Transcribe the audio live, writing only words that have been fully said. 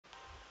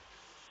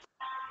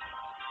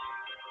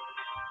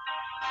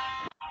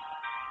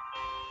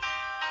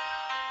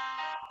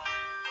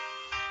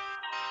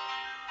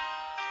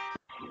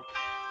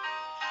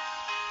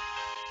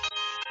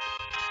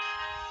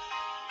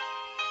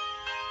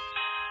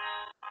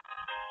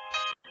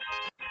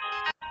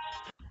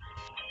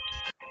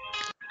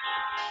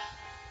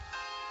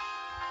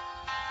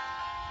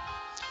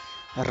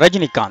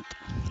ரஜினிகாந்த்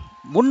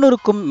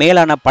 300க்கும்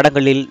மேலான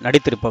படங்களில்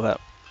நடித்திருப்பவர்.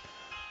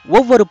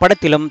 ஒவ்வொரு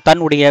படத்திலும்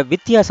தன்னுடைய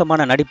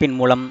வித்தியாசமான நடிப்பின்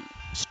மூலம்,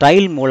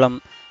 ஸ்டைல் மூலம்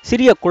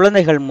சிறிய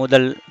குழந்தைகள்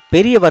முதல்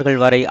பெரியவர்கள்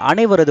வரை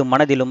அனைவரது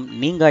மனதிலும்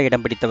நீங்கா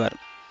இடம் பிடித்தவர்.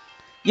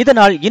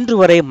 இதனால் இன்று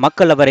வரை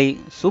மக்கள் அவரை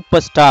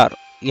சூப்பர் ஸ்டார்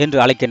என்று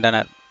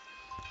அழைக்கின்றனர்.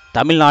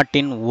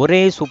 தமிழ்நாட்டின்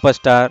ஒரே சூப்பர்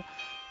ஸ்டார்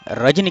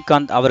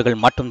ரஜினிகாந்த்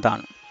அவர்கள்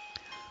மட்டும்தான்.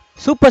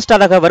 சூப்பர்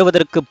ஸ்டாராக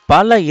வருவதற்கு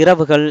பல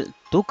இரவுகள்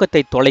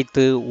தூக்கத்தை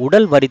தொலைத்து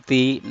உடல் வருத்தி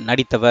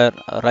நடித்தவர்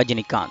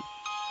ரஜினிகாந்த்.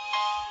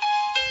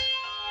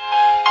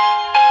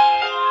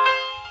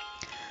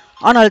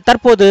 ஆனால்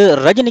தற்போது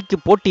ரஜினிக்கு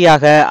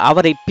போட்டியாக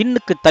அவரை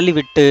பின்னுக்கு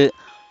தள்ளிவிட்டு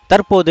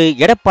தற்போது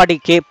எடப்பாடி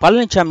கே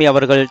பழனிசாமி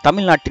அவர்கள்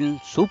தமிழ்நாட்டின்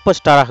சூப்பர்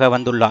ஸ்டாராக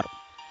வந்துள்ளார்.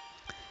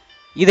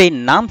 இதை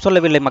நாம்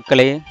சொல்லவில்லை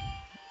மக்களே,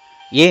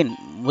 ஏன்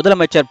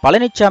முதலமைச்சர்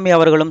பழனிசாமி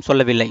அவர்களும்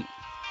சொல்லவில்லை.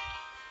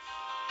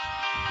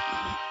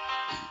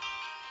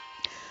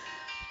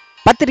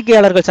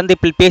 பத்திரிகையாளர்கள்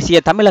சந்திப்பில் பேசிய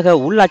தமிழக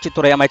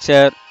உள்ளாட்சித்துறை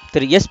அமைச்சர்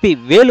திரு SP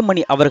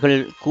வேலுமணி அவர்கள்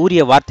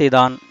கூறிய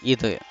வார்த்தைதான்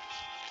இது.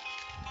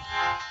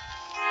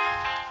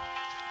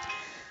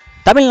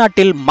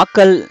 தமிழ்நாட்டில்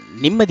மக்கள்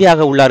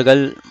நிம்மதியாக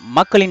உள்ளார்கள்.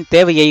 மக்களின்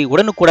தேவையை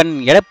உடனுக்குடன்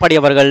எடப்பாடி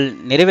அவர்கள்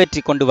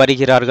நிறைவேற்றி கொண்டு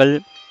வருகிறார்கள்.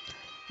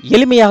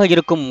 எளிமையாக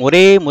இருக்கும்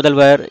ஒரே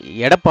முதல்வர்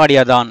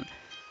எடப்பாடியார்தான்.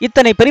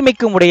 இத்தனை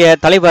பெருமைக்கும் உடைய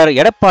தலைவர்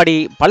எடப்பாடி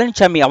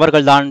பழனிசாமி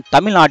அவர்கள்தான்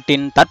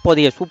தமிழ்நாட்டின்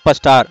தற்போதைய சூப்பர்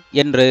ஸ்டார்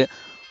என்று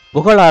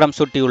புகழாரம்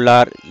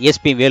சூட்டியுள்ளார்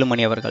SP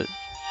வேலுமணி அவர்கள்.